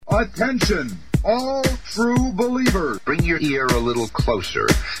Attention, all true believers. Bring your ear a little closer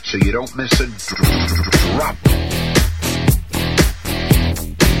so you don't miss a drop.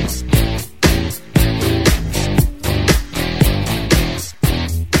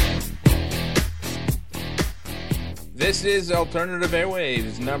 This is Alternative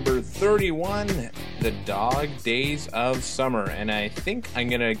Airwaves number 31, The Dog Days of Summer. And I think I'm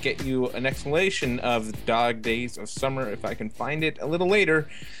going to get you an explanation of Dog Days of Summer if I can find it a little later.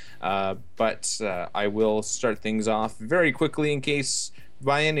 But I will start things off very quickly in case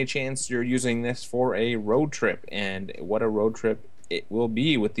by any chance you're using this for a road trip. And what a road trip it will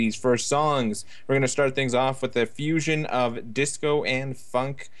be with these first songs. We're going to start things off with a fusion of disco and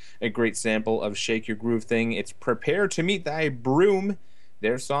funk, a great sample of Shake Your Groove Thing. It's Prepare to Meet Thy Broom.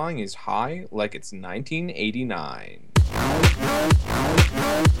 Their song is High Like It's 1989.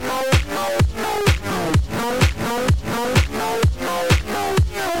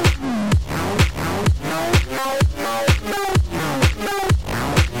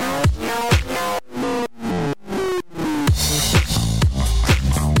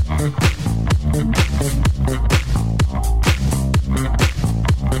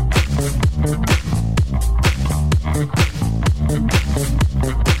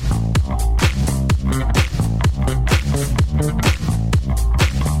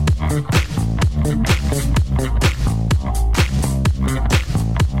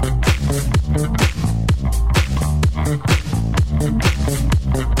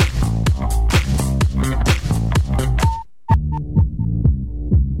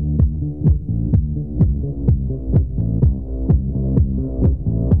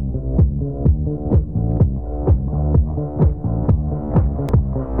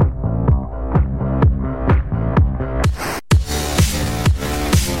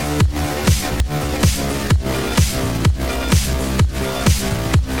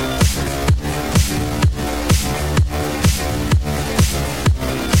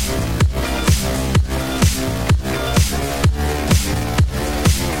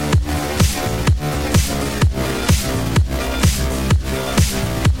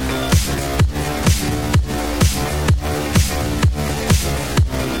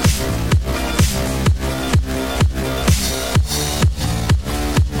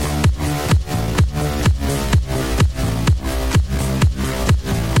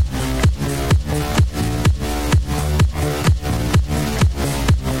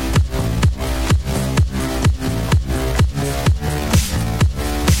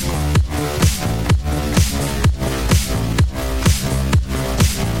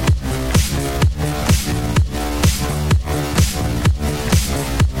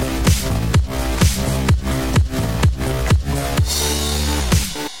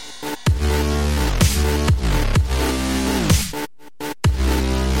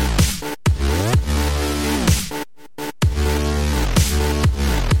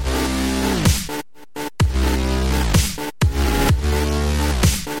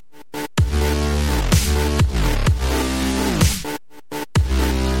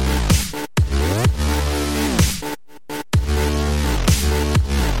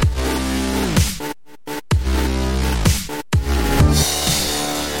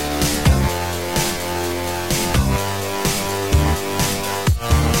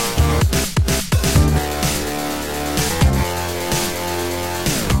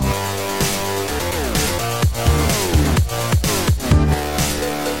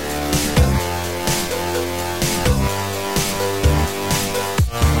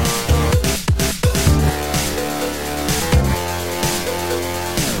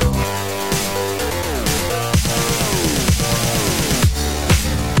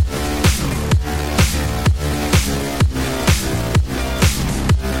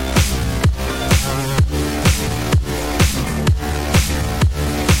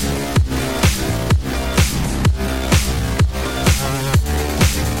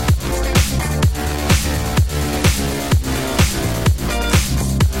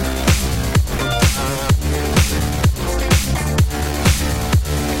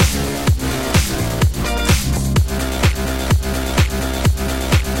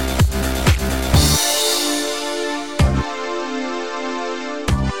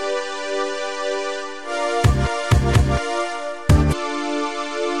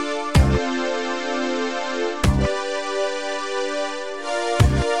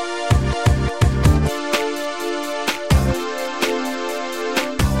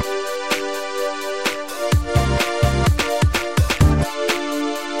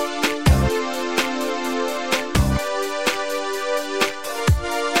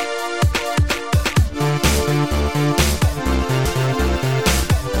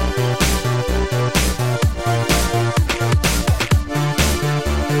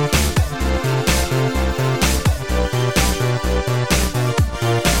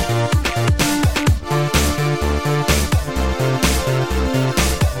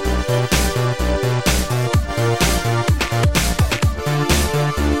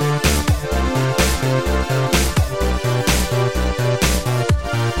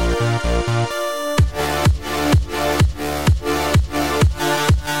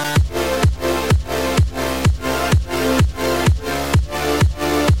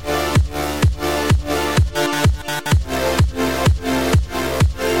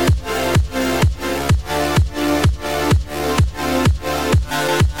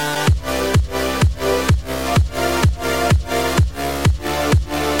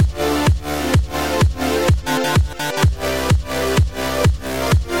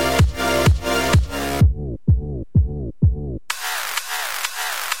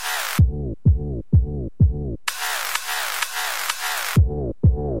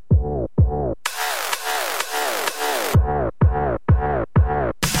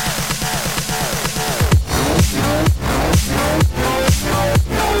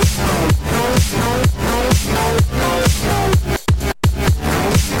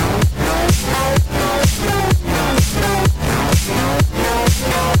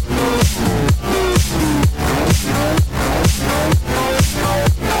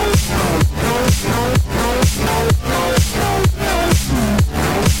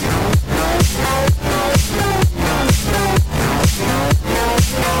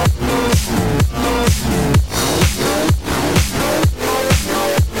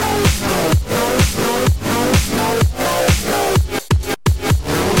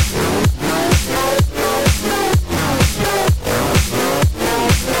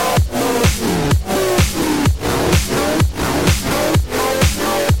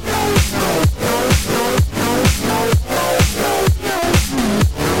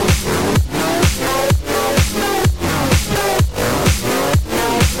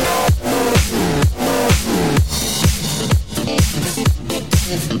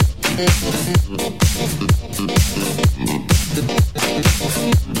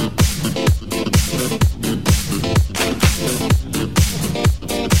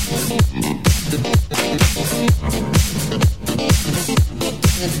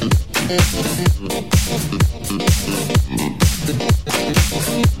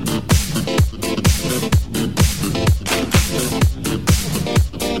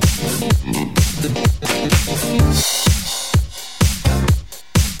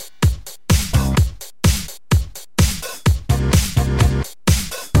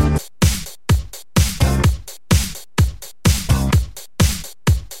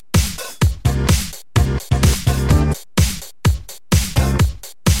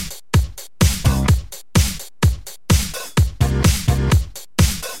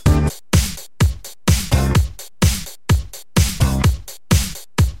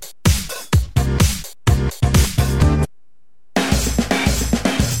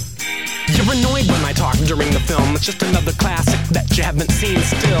 It's just another classic that you haven't seen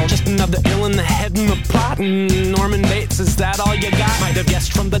still. Just another ill in the head and the plot. Norman Bates, is that all you got? Might have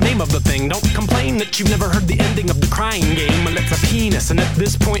guessed from the name of the thing. Don't complain that you've never heard the ending of the Crying Game. Well, it's a penis, and at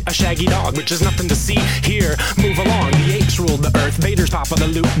this point a shaggy dog, which is nothing to see here. Move along, the apes ruled the earth. Vader's top of the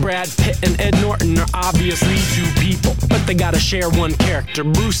loot. Brad Pitt and Ed Norton are obviously two people, but they gotta share one character.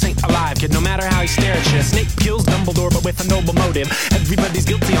 Bruce ain't alive, kid, no matter how he stare at you. Snape kills Dumbledore, but with a noble motive. Everybody's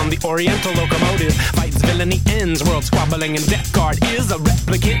guilty on the Oriental locomotive. Fights villainy ends, world squabbling, and Death Guard is a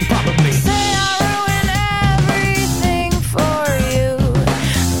replicant, probably. Say I'll ruin everything for you.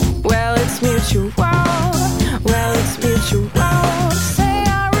 Well, it's mutual. Well, it's mutual. Say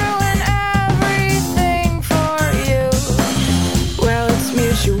I'll ruin everything for you. Well, it's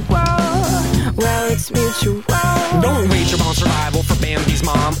mutual. Well, it's mutual. Don't wager on survival for Bambi's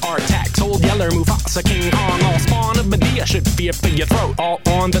mom. Artax, Old Yeller, Mufasa, King Kong. All spawn of Medea should fear for your throat. All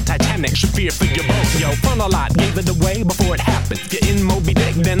on the Titanic should fear for your boat. Yo, fun a lot, gave it away before it happened. If you're in Moby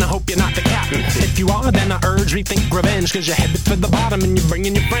Dick, then I hope you're not the captain. If you are, then I urge rethink revenge, cause you're headed for the bottom and you're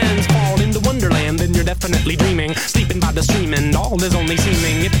bringing your friends. Fall into Wonderland, then you're definitely dreaming. Sleeping by the stream and all is only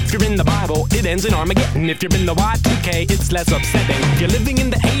seeming. If you're in the Bible, it ends in Armageddon. If you're in the Y2K, it's less upsetting. If you're living in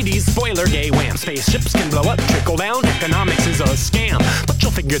the 80s, spoiler, gay wham. Spaceships can blow up, trickle down, economics is a scam. But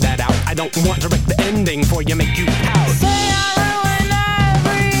you'll figure that out. I don't want to wreck the ending for you, make you pout. Say I'll ruin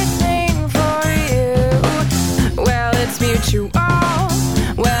everything for you. Well, it's mutual.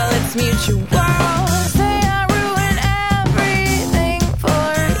 Well, it's mutual. Say I'll ruin everything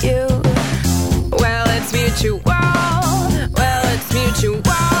for you. Well, it's mutual. Well, it's mutual.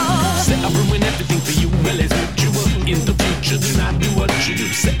 Say I'll ruin everything for you. Well, it's mutual. In the future, do not do what you do.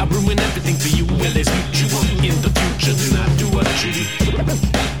 Say I'll ruin everything for you. Well, it's mutual. In the future, do not do what you do.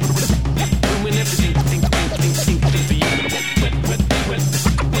 Ruin everything, think for you.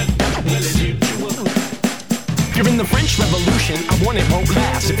 Well, it's mutual. If you're in the French Revolution, I warn it won't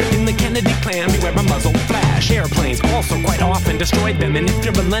last. If you're in the Kennedy clan, beware a muzzle flash. Airplanes also quite often destroyed them. And if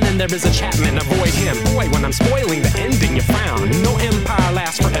you're a Lenin, there is a Chapman, avoid him. Boy, when I'm spoiling the ending, you frown. No empire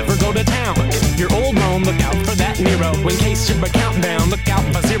lasts forever, go to town. If you're old Rome, look out for that Nero. In case you're a countdown, look out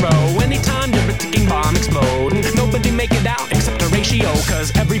for zero. Anytime you're a ticking bomb explode, nobody make it out except Horatio,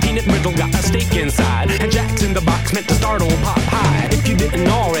 cause every peanut brittle got a steak inside. And Jack's in the box meant to startle Pop High. If you didn't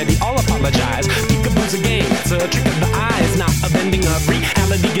already, I'll apologize. Peekaboo's a game, it's a trick of the eyes, not a bending of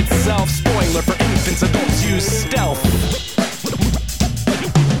reality itself. Spoiler for infants, adults use stealth.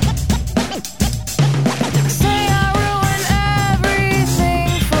 Say I'll ruin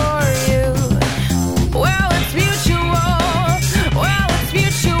everything for you. Well, it's mutual. Well, it's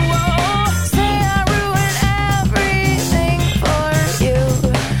mutual. Say I'll ruin everything for you.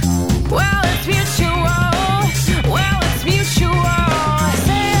 Well, it's mutual. Well, it's mutual.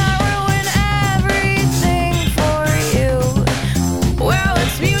 Say I'll ruin everything for you. Well,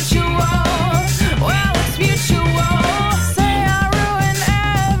 it's mutual. Well, it's mutual. Say I'll ruin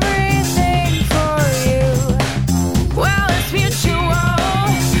everything for you. Well, it's mutual.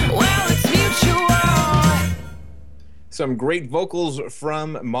 Well, it's mutual. Some great vocals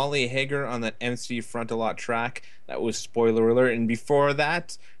from Molly Hager on that MC Frontalot track. That was Spoiler Alert. And before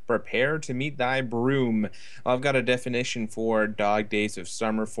that, Prepare to Meet Thy Broom. I've got a definition for Dog Days of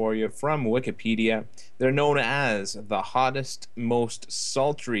Summer for you from Wikipedia. They're known as the hottest, most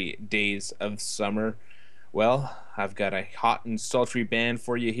sultry days of summer. Well, I've got a hot and sultry band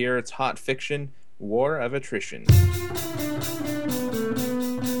for you here. It's Hot Fiction, War of Attrition.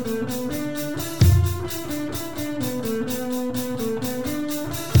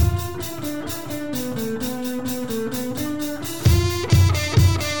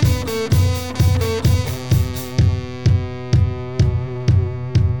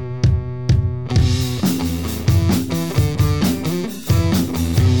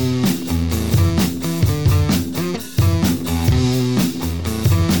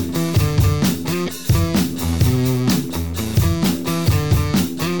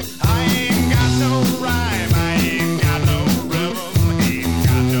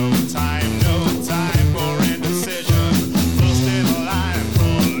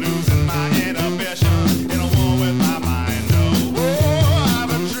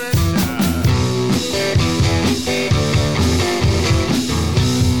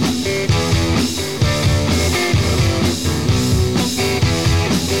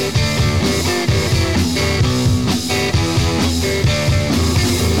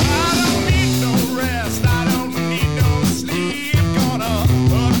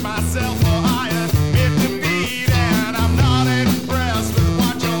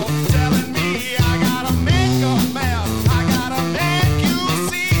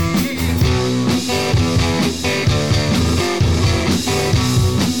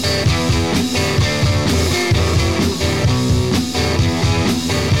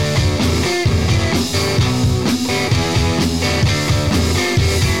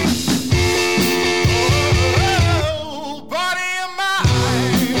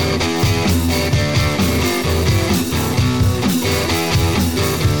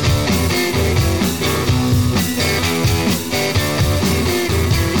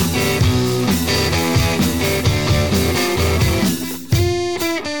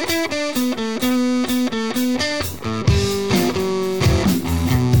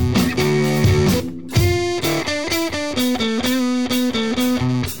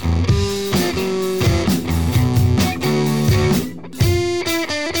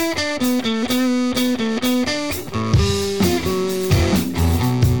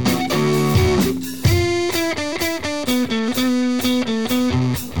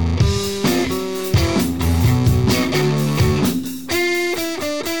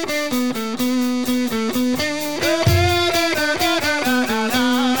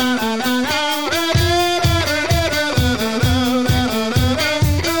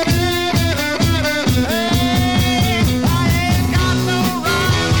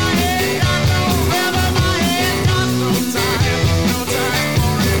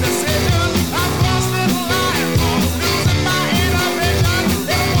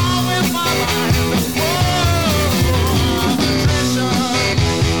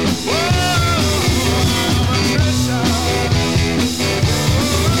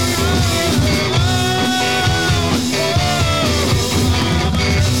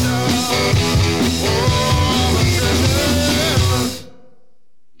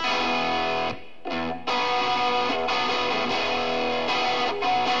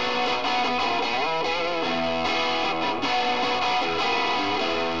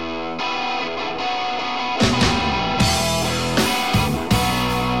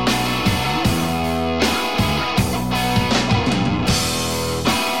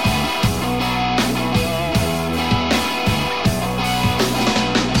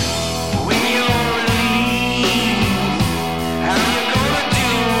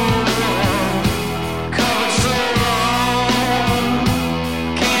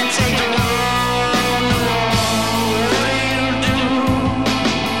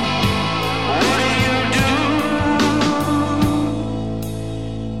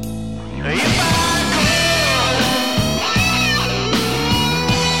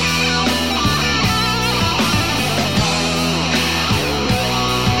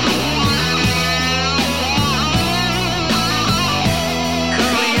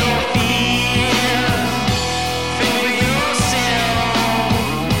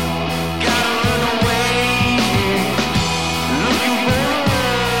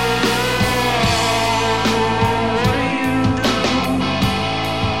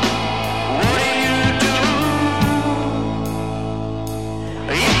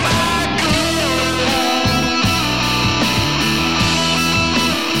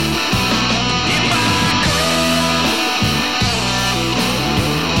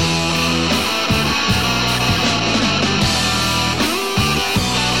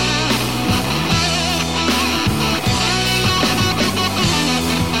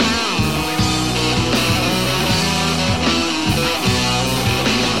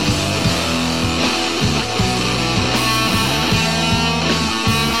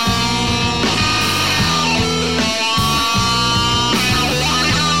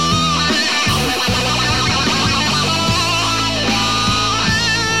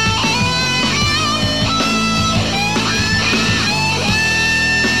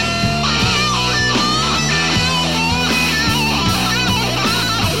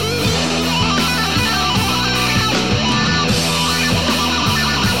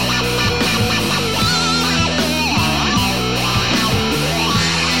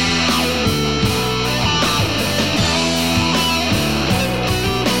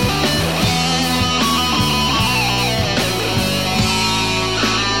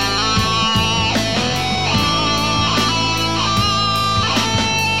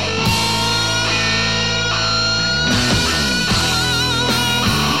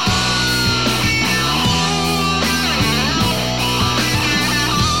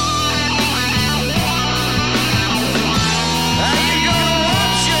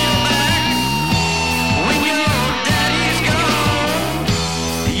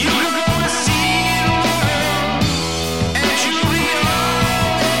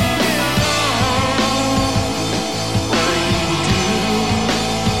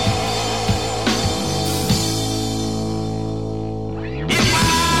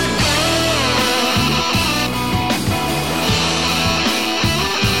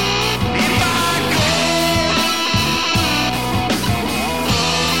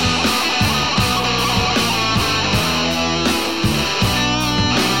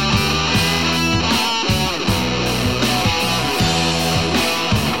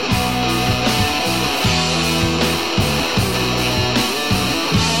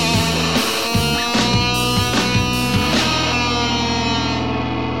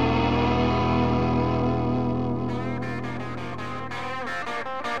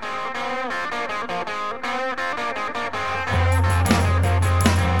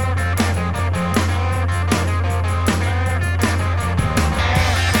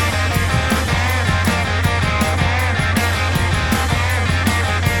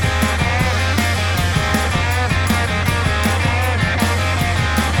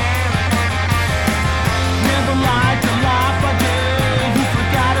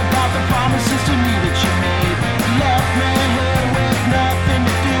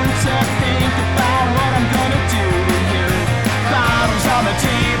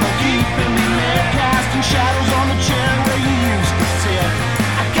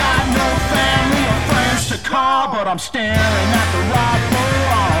 but I'm staring at the rifle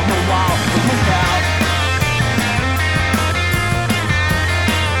on the wall. Look out.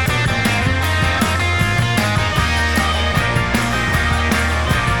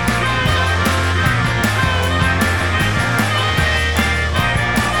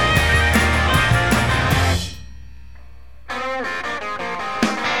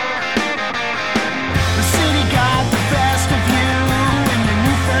 The city got the best of you, and your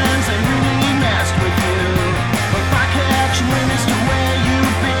new friends, they really messed with you. But if I catch wind as to where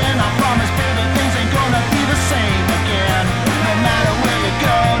you've been, I promise, baby, things ain't gonna be the same again. No matter where you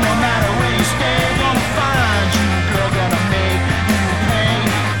go, no matter where you stay, gonna find you, girl, gonna make you pay.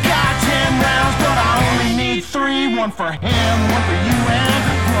 Got 10 rounds, but I only need 3. One for him, one for you, and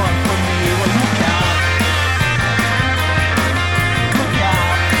one for me. Well, look out. Look out.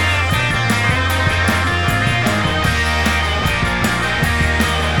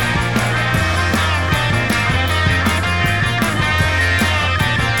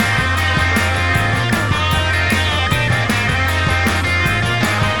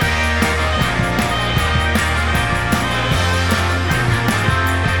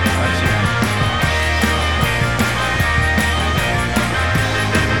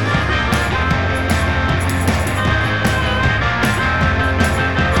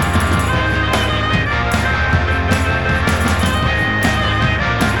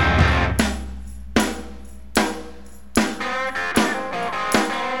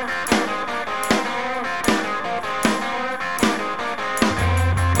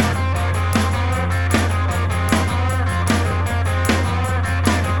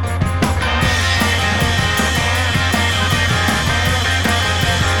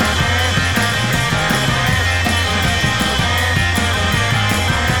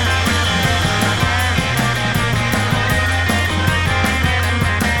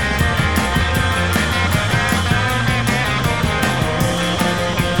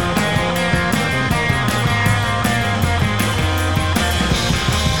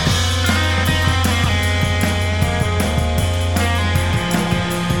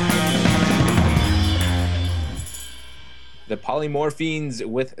 The Polymorphines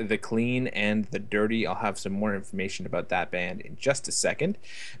with The Clean and the Dirty. I'll have some more information about that band in just a second.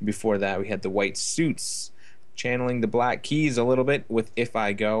 Before that, we had the White Suits channeling the Black Keys a little bit with If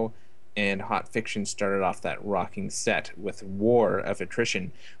I Go, and Hot Fiction started off that rocking set with War of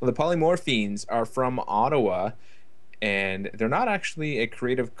Attrition. Well, the Polymorphines are from Ottawa, and they're not actually a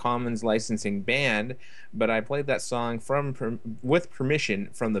Creative Commons licensing band, but I played that song with permission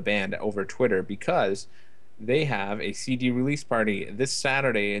from the band over Twitter because they have a CD release party this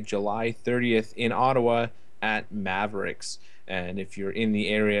Saturday, July 30th in Ottawa at Mavericks. And if you're in the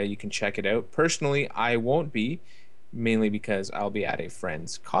area, you can check it out. Personally, I won't be, mainly because I'll be at a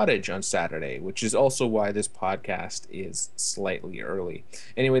friend's cottage on Saturday, which is also why this podcast is slightly early.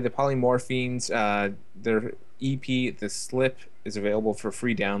 Anyway, the Polymorphines, their EP, The Slip, is available for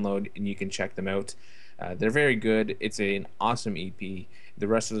free download, and you can check them out. They're very good. It's an awesome EP. The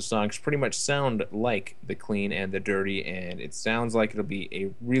rest of the songs pretty much sound like The Clean and the Dirty, and it sounds like it'll be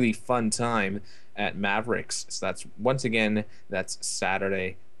a really fun time at Mavericks. So that's, once again, that's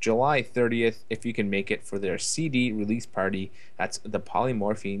Saturday, July 30th, if you can make it for their CD release party. That's the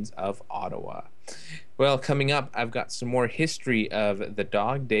Polymorphines of Ottawa. Well, coming up, I've got some more history of the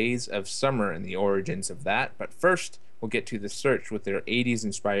Dog Days of Summer and the origins of that. But first, we'll get to The Search with their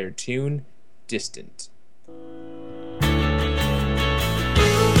 80s-inspired tune, Distant.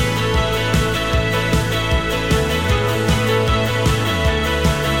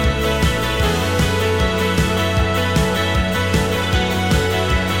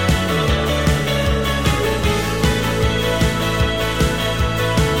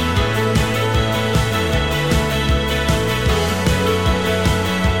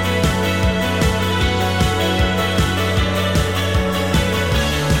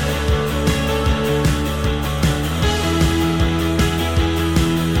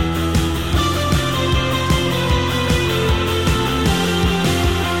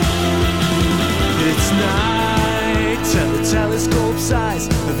 Telescope's eyes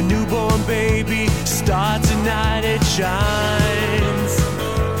of a newborn baby star tonight it shines.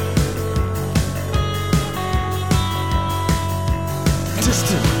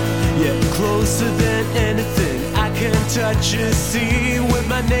 Distant, yet closer than anything I can touch or see with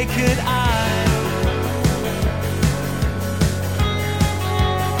my naked eye.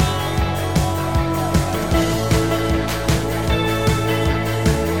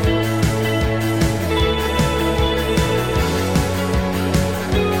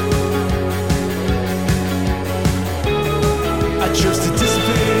 I chose to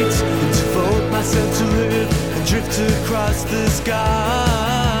dissipate and devote myself to live and dream looked across the skies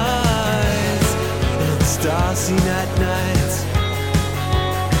and stars seen at night,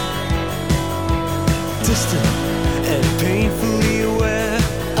 distant and painfully aware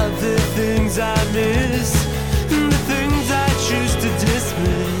of the things I miss, the things I choose to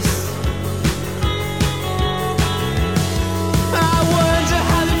dismiss. I wonder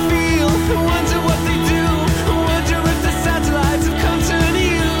how they feel, I wonder what they do, I wonder if the satellites have come to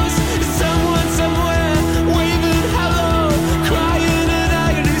news. Someone somewhere waving hello, crying in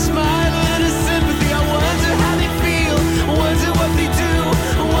agony, smiling in sympathy. I wonder how they feel, I wonder what they do,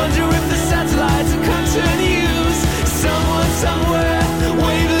 I wonder if the satellites have come to news. Someone somewhere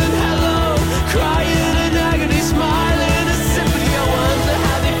waving hello, crying in agony, smiling in sympathy. I wonder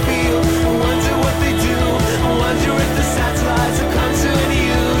how they feel, I wonder what they do, I wonder if the satellites have come to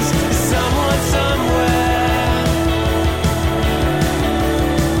news. Someone somewhere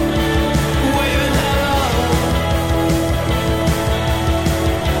waving hello.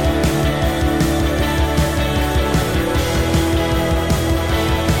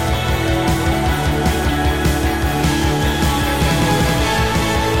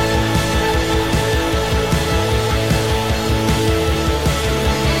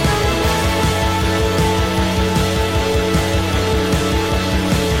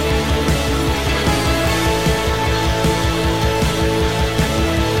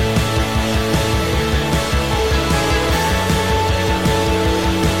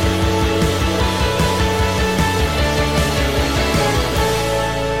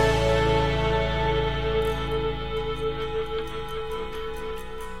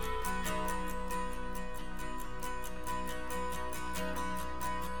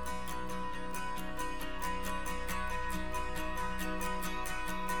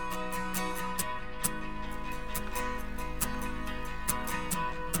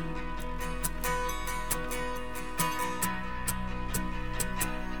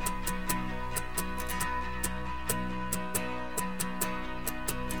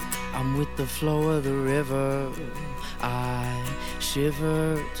 I'm with the flow of the river. I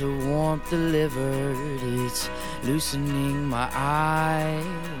shiver to warmth delivered. It's loosening my eyes.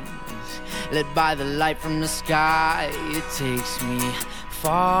 Led by the light from the sky, it takes me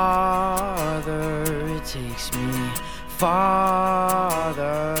farther. It takes me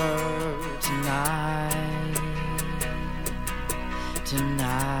farther tonight.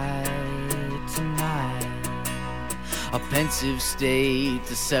 Tonight, tonight. A pensive state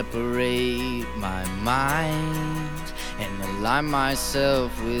to separate my mind and align myself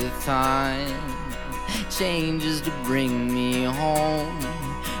with time. Changes to bring me home.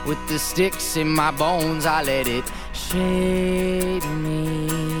 With the sticks in my bones, I let it shape me,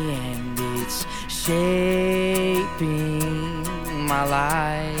 and it's shaping my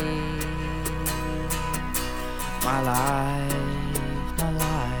life, my life, my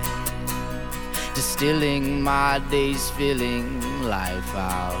life. Distilling my days, feeling life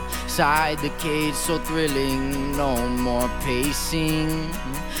outside the cage, so thrilling. No more pacing,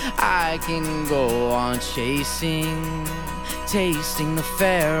 I can go on chasing, tasting the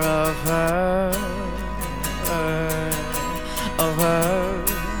fare of her, of her.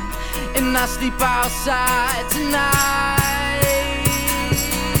 And I sleep outside tonight,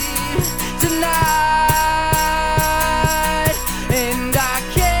 tonight. And I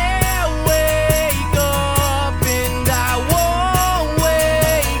can't wake up, and I won't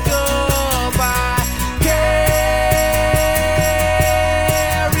wake up. I carry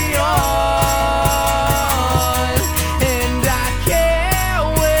on, and I can't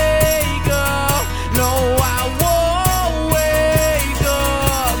wake up. No, I won't wake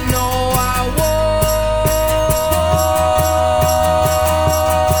up. No, I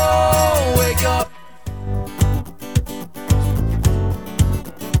won't wake up.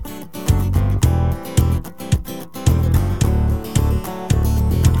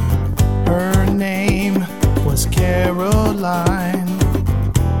 Her name was Caroline.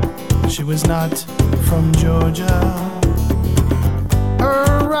 She was not from Georgia.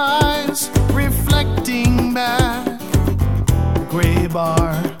 Her eyes reflecting back, the gray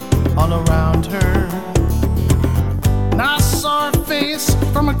bar all around her. And I saw her face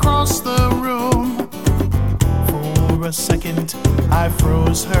from across the room. For a second, I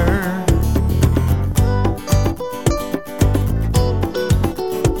froze her.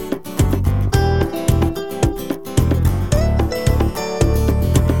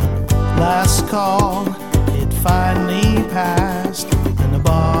 Last call, it finally passed, and the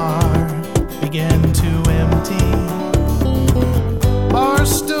bar began to empty. Bar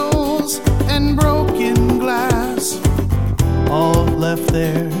stools and broken glass, all left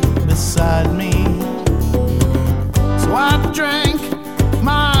there beside me.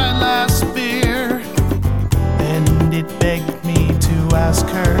 begged me to ask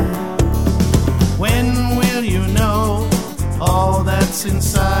her, when will you know all that's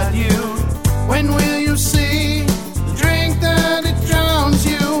inside you? When will you see the drink that it drowns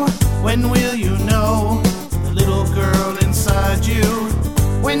you? When will you know the little girl inside you?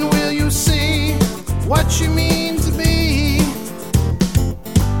 When will you see what you mean to be?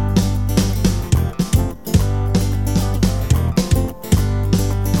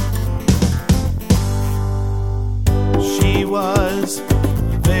 She was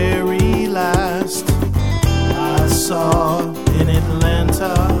the very last I saw in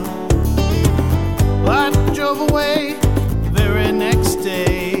Atlanta. I drove away the very next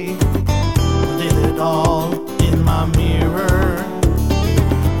day, did it all in my mirror.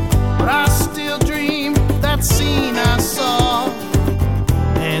 But I still dream that scene I saw,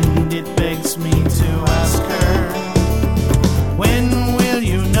 and it begs me to ask her, when will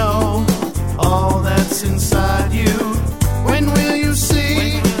you know all that's inside you? When will you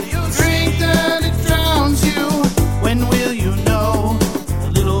see the drink that it drowns you? When will you know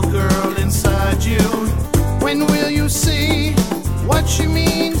the little girl inside you? When will you see what you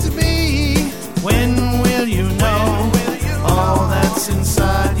mean to be? When will you know all that's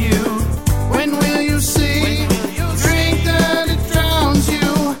inside you? When will you see the drink that it drowns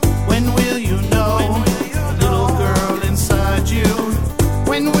you? When will you know the little girl inside you?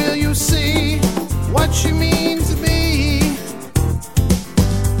 When will you see what you mean to be?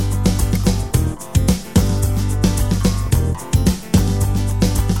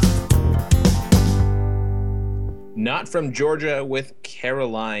 Not From Georgia with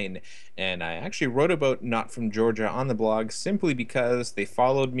Caroline. And I actually wrote about Not From Georgia on the blog simply because they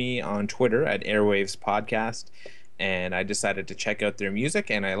followed me on Twitter at Airwaves Podcast, and I decided to check out their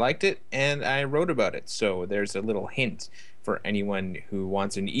music, and I liked it, and I wrote about it. So there's a little hint for anyone who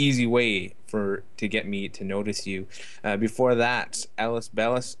wants an easy way to get me to notice you. Before that, Alice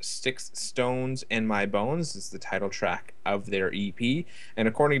Bellis, Sticks, Stones, and My Bones is the title track of their EP. And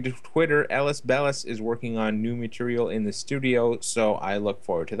according to Twitter, Alice Bellis is working on new material in the studio, so I look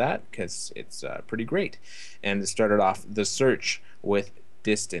forward to that because it's pretty great. And it started off The Search with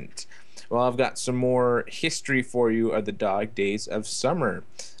Distant. Well, I've got some more history for you of the Dog Days of Summer.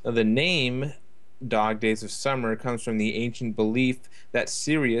 The name Dog Days of Summer comes from the ancient belief that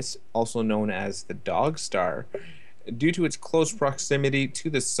Sirius, also known as the Dog Star, due to its close proximity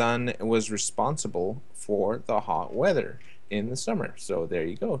to the sun, was responsible for the hot weather in the summer. So there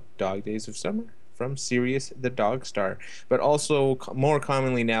you go, Dog Days of Summer from Sirius the Dog Star. But also more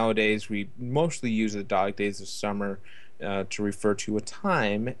commonly nowadays, we mostly use the Dog Days of Summer to refer to a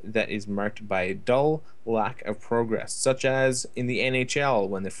time that is marked by a dull lack of progress, such as in the NHL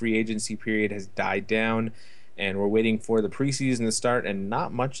when the free agency period has died down and we're waiting for the preseason to start and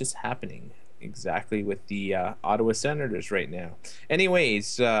not much is happening exactly with the Ottawa Senators right now.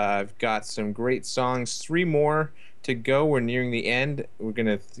 Anyways, I've got some great songs, 3 more to go. We're nearing the end. We're going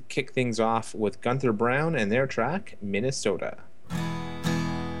to kick things off with Gunther Brown and their track, Minnesota.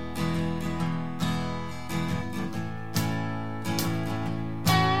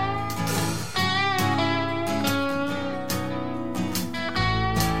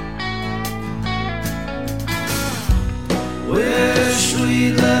 Wish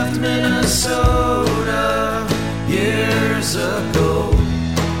we left Minnesota years ago.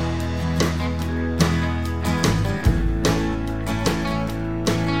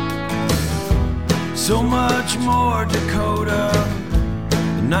 So much more Dakota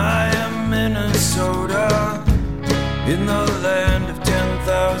than I am Minnesota, in the land of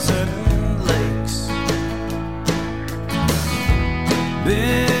 10,000 lakes.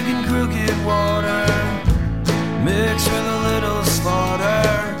 Big and crooked water mixed with a little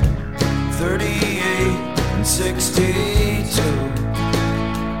slaughter, 38 and 62.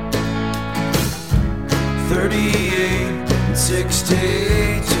 38 and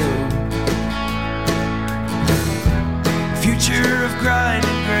 62. Future of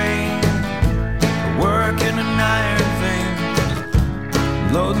grinding grain, working an iron vein,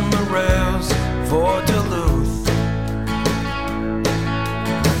 loading the rails for Duluth.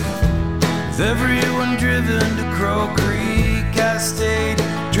 With everyone driven to Crow Creek, I stayed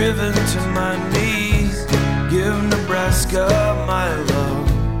driven to my knees. Give Nebraska my love.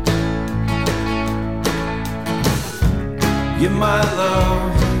 Give my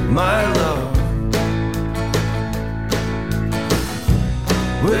love, my love.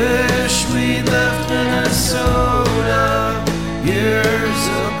 Wish we left Minnesota years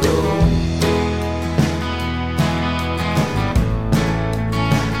ago.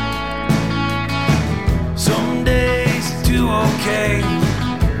 Some days do okay,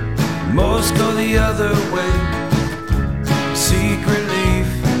 most go the other way. seek relief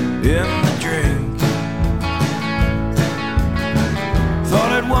in the drink.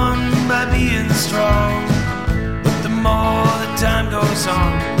 Thought I'd won by being strong, but the more the time goes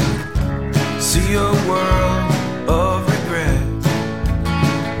on, see a world of regret.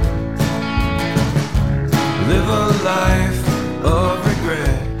 Live a life of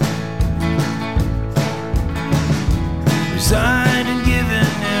regret. Resign and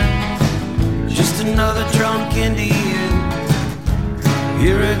giving in, just another drunk Indian.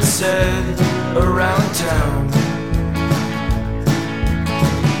 Hear it said around town.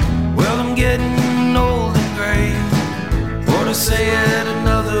 Well, I'm getting old and gray, or to say it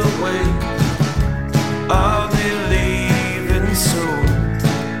another way, I'll be leaving soon.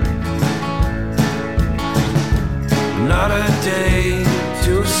 Not a day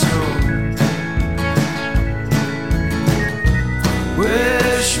too soon.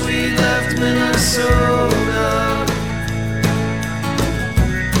 Wish we left Minnesota.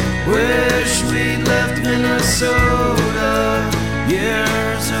 Wish we left Minnesota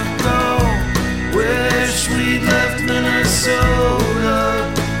years ago. Wish we left Minnesota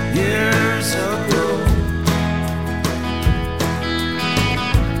years ago.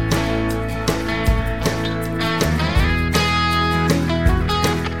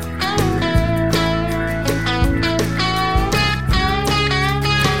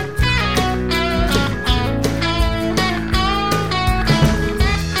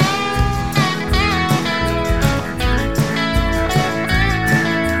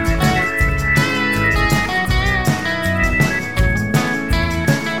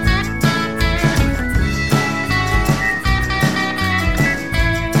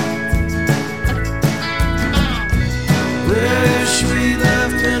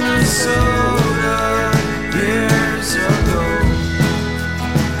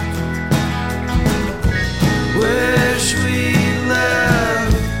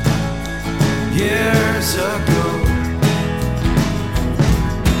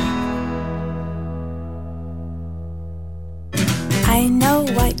 I know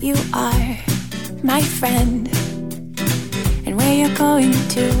what you are, my friend. And where you're going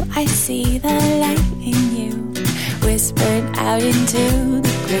to, I see the light in you, whispered out into the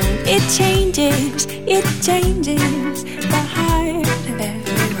gloom. It changes the heart of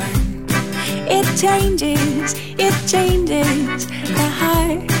everyone. It changes the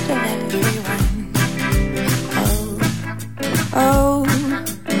heart of everyone. Oh, oh,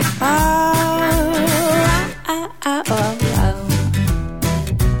 oh, oh, oh, oh.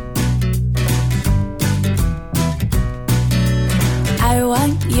 I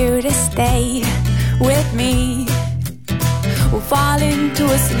want you to stay with me. We'll fall into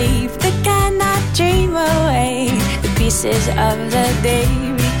a sleep that cannot dream away the pieces of the day,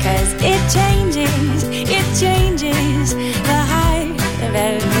 because it changes the heart of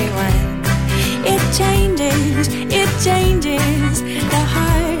everyone. It changes the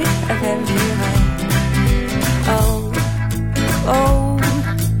heart of everyone. Oh, oh,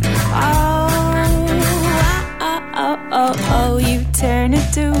 oh, oh, oh, you turn a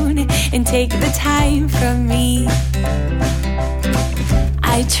tune and take the time from me.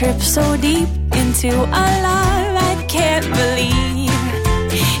 I trip so deep into a love I can't believe.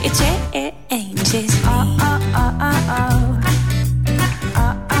 It changes me. Oh, oh, oh, oh, oh.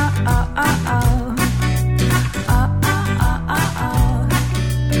 Oh, oh, oh, oh, oh. Oh, oh, oh, oh, oh.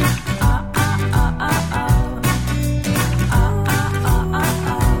 Oh, oh, oh, oh, oh. Oh, oh, oh, oh, oh.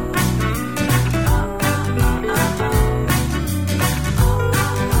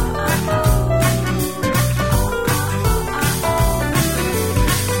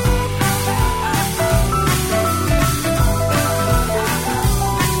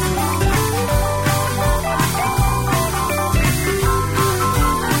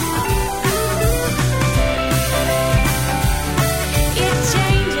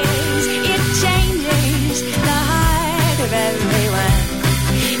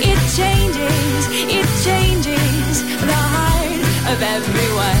 Of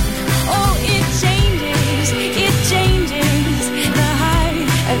everyone. Oh, it changes the heart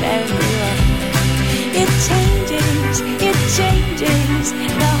of everyone. It changes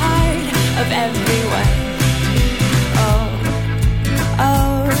the heart of everyone. Oh,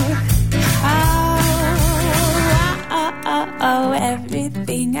 oh, oh, oh, oh,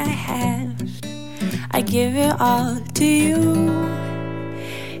 everything I have, I give it all to you,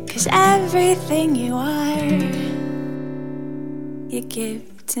 'cause everything you are, you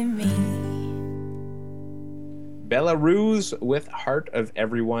give to me. Belarus with Heart of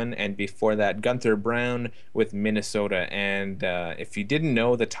Everyone, and before that, Gunther Brown with Minnesota. And if you didn't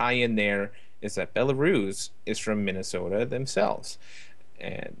know, the tie-in there is that Belarus is from Minnesota themselves.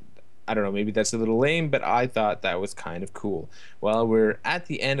 And I don't know, maybe that's a little lame, but I thought that was kind of cool. Well, we're at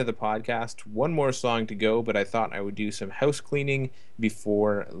the end of the podcast. One more song to go, but I thought I would do some house cleaning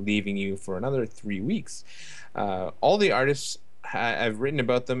before leaving you for another 3 weeks. All the artists, I've written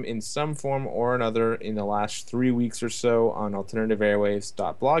about them in some form or another in the last 3 weeks or so on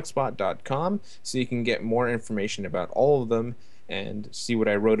alternativeairwaves.blogspot.com, so you can get more information about all of them and see what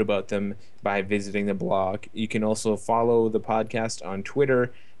I wrote about them by visiting the blog. You can also follow the podcast on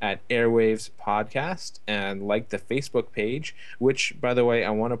Twitter at Airwaves Podcast and like the Facebook page, which, by the way, I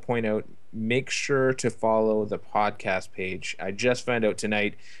want to point out, make sure to follow the podcast page. I just found out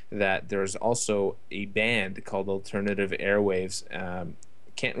tonight that there's also a band called Alternative Airwaves.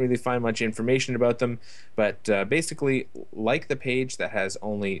 Can't really find much information about them, but basically like the page that has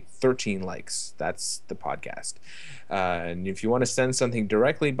only 13 likes. That's the podcast. And if you want to send something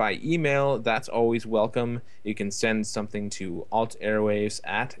directly by email, that's always welcome. You can send something to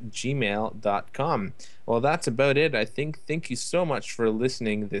altairwaves@gmail.com. Well, that's about it, I think. Thank you so much for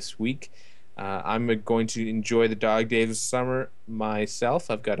listening this week. I'm going to enjoy the dog days of summer myself.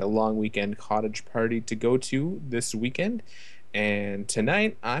 I've got a long weekend cottage party to go to this weekend. And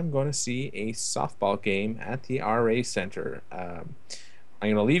tonight, I'm going to see a softball game at the RA Center. I'm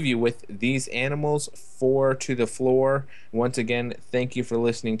going to leave you with These Animals, 4 to the Floor. Once again, thank you for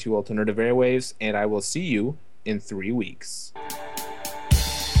listening to Alternative Airwaves, and I will see you in 3 weeks.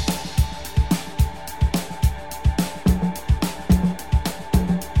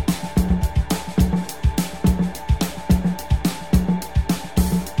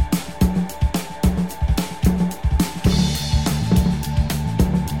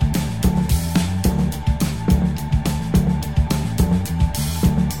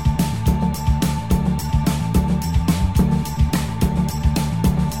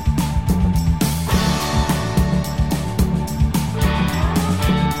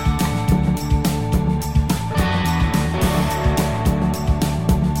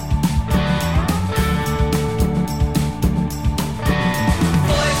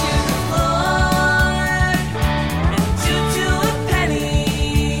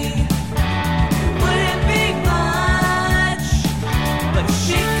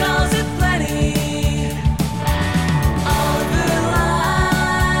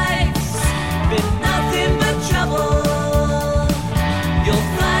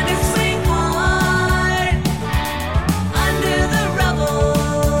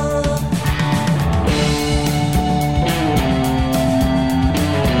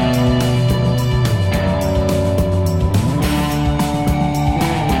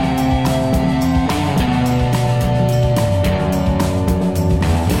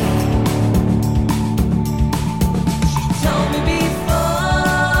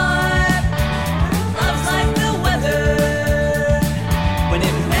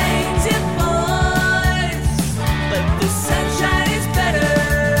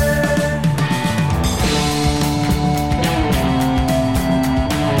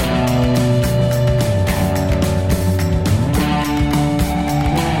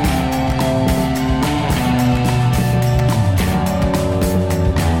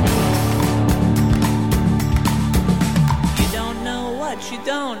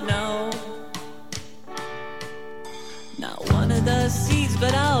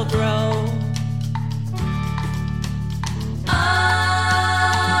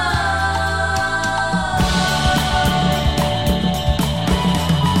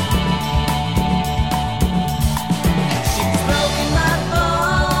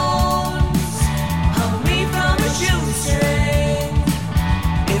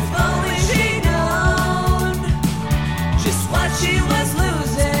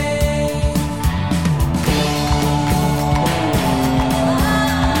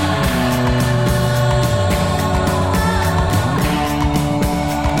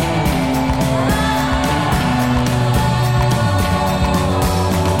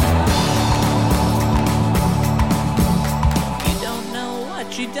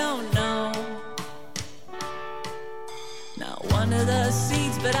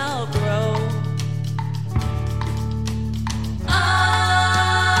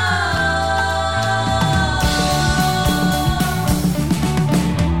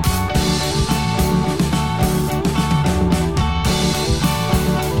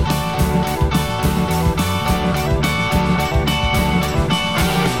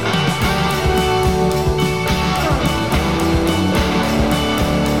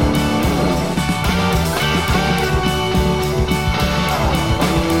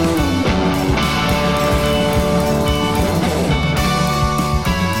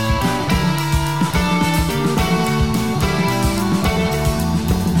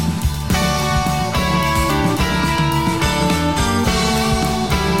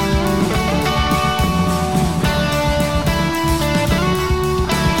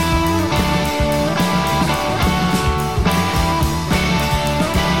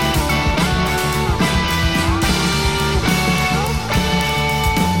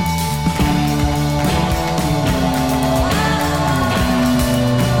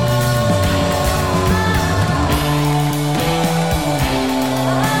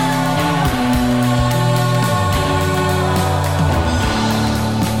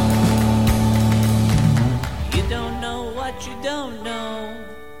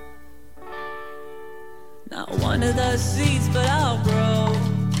 the sea.